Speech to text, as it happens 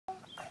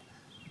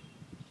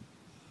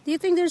Do you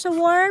think there's a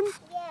worm?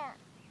 Yeah.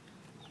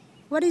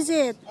 What is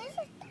it? It's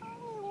a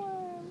tiny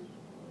worm.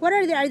 What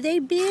are they? Are they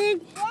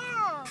big?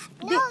 Yeah.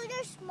 No, Big.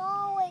 they're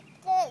small like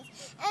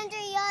this. And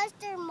they asked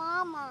their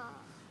mama.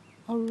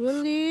 Oh,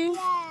 really?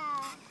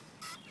 Yeah.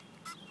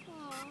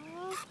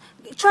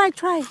 Aww.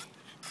 Try.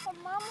 The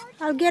mama.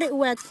 I'll get it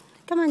wet.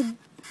 Come on.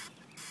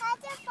 How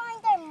to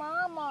find their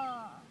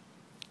mama?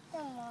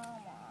 Their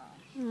mama.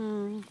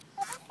 Hmm.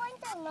 How to find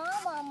their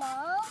mama,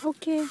 Mom?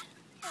 Okay.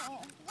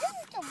 This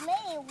is the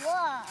main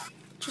one.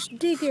 Just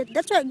dig it.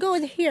 That's right. Go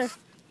here.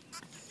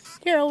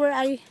 Here where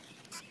I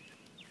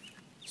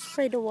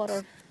spray the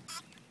water.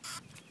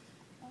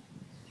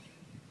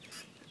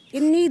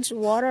 It needs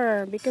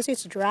water because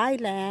it's dry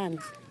land.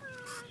 Mama.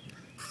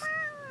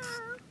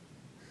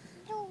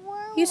 The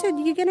worm. You said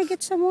you're gonna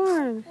get some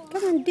worm.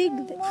 Come on, dig.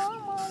 The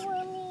mama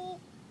will eat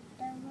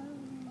the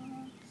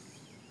worm.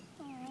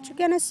 What you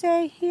gonna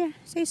say? Here,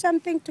 say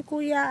something to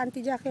Kuya,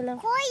 Auntie Jackie lang.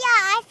 Kuya,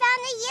 I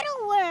found a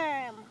little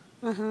worm.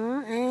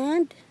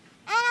 And?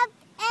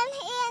 And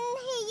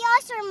he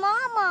asked her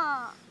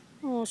mama.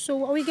 Oh, so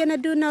what are we gonna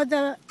do now?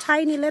 The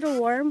tiny little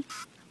worm.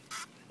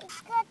 We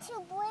got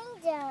to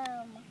bring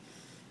them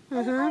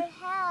in our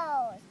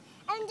house,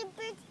 and the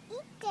birds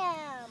eat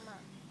them.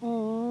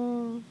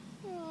 Oh,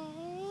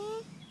 Hmm.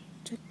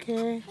 it's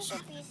okay. It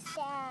would be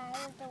sad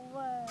with the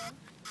worm.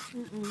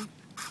 Mm-mm.